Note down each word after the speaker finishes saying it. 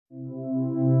I'm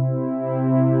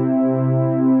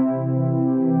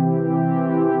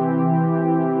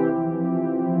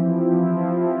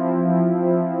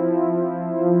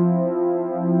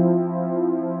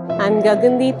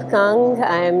Gagandeep Kang.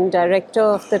 I'm Director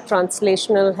of the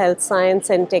Translational Health Science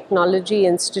and Technology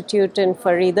Institute in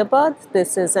Faridabad.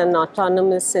 This is an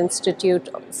autonomous institute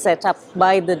set up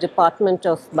by the Department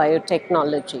of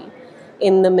Biotechnology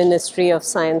in the Ministry of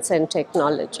Science and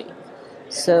Technology.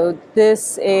 So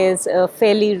this is a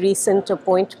fairly recent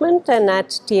appointment, and at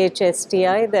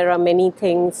THSTI there are many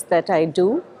things that I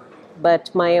do.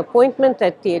 But my appointment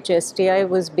at THSTI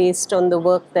was based on the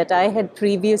work that I had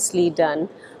previously done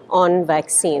on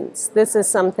vaccines. This is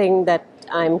something that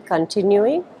I'm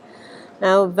continuing.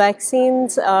 Now,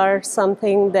 vaccines are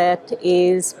something that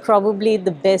is probably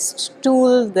the best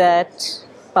tool that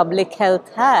public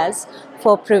health has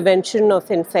for prevention of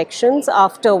infections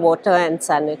after water and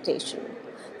sanitation.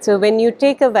 So when you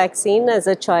take a vaccine as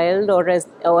a child or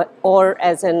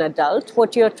as an adult,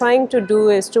 what you're trying to do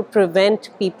is to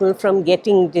prevent people from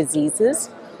getting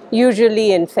diseases,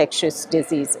 usually infectious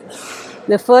diseases.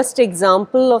 The first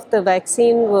example of the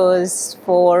vaccine was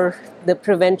for the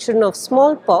prevention of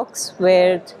smallpox,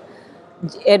 where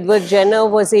Edward Jenner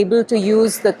was able to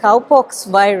use the cowpox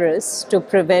virus to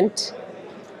prevent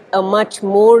a much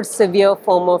more severe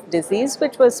form of disease,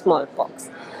 which was smallpox.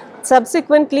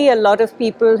 Subsequently, a lot of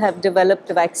people have developed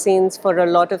vaccines for a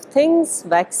lot of things.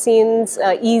 Vaccines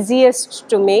are easiest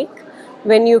to make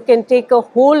when you can take a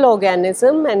whole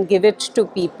organism and give it to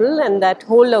people, and that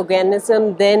whole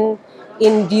organism then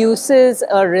induces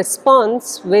a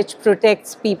response which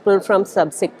protects people from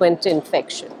subsequent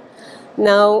infection.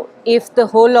 Now, if the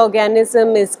whole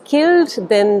organism is killed,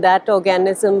 then that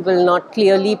organism will not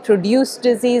clearly produce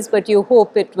disease, but you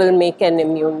hope it will make an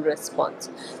immune response.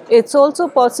 It's also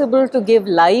possible to give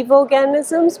live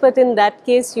organisms, but in that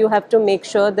case, you have to make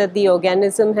sure that the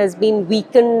organism has been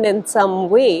weakened in some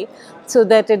way so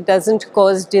that it doesn't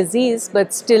cause disease,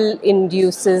 but still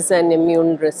induces an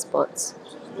immune response.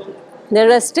 There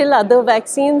are still other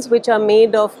vaccines which are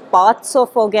made of parts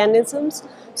of organisms.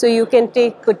 So you can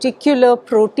take particular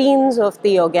proteins of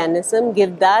the organism,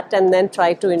 give that, and then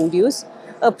try to induce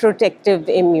a protective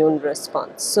immune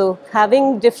response. So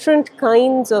having different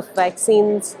kinds of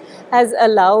vaccines has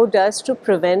allowed us to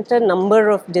prevent a number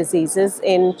of diseases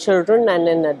in children and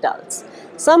in adults.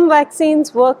 Some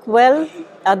vaccines work well,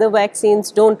 other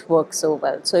vaccines don't work so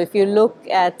well. So if you look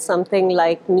at something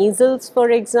like measles, for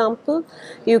example,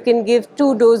 you can give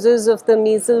 2 doses of the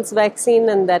measles vaccine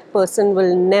and that person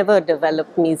will never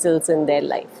develop measles in their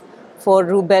life. For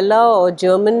rubella or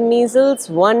German measles,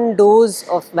 1 dose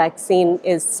of vaccine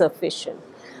is sufficient.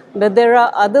 But there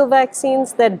are other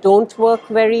vaccines that don't work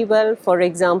very well. For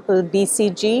example,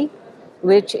 BCG,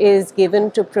 which is given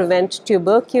to prevent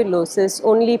tuberculosis,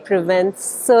 only prevents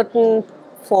certain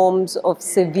forms of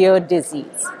severe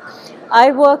disease.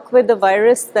 I work with a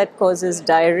virus that causes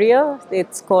diarrhea.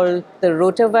 It's called the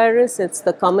rotavirus. It's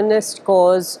the commonest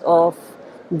cause of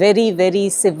very, very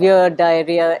severe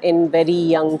diarrhea in very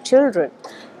young children.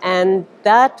 And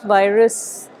that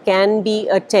virus can be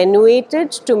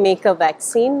attenuated to make a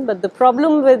vaccine, but the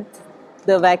problem with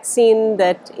the vaccine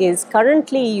that is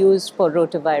currently used for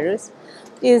rotavirus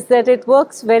is that it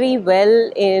works very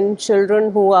well in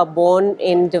children who are born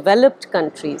in developed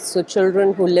countries, so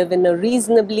children who live in a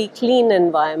reasonably clean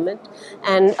environment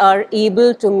and are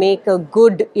able to make a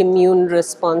good immune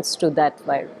response to that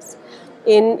virus.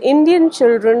 In Indian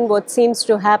children, what seems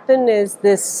to happen is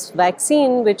this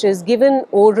vaccine, which is given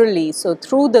orally, so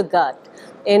through the gut,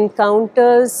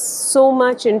 encounters so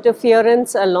much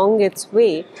interference along its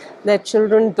way that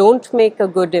children don't make a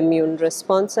good immune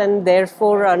response and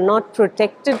therefore are not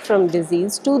protected from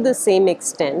disease to the same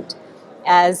extent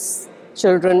as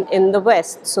children in the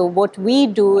West. So what we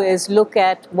do is look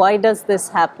at why does this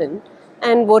happen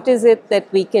and what is it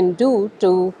that we can do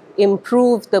to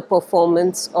improve the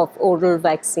performance of oral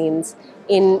vaccines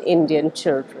in Indian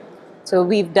children. So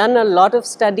we've done a lot of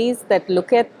studies that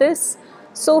look at this.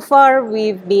 So far,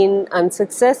 we've been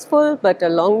unsuccessful, but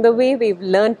along the way, we've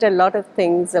learned a lot of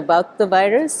things about the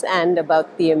virus and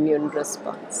about the immune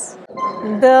response.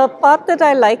 The part that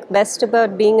I like best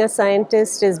about being a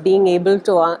scientist is being able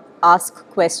to ask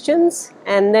questions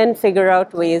and then figure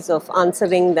out ways of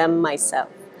answering them myself.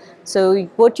 So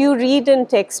what you read in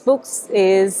textbooks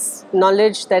is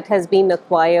knowledge that has been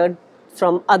acquired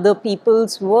from other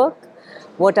people's work.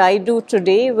 What I do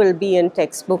today will be in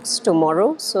textbooks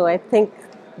tomorrow. So I think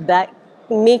that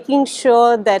making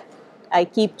sure that I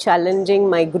keep challenging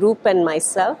my group and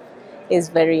myself is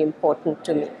very important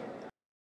to me.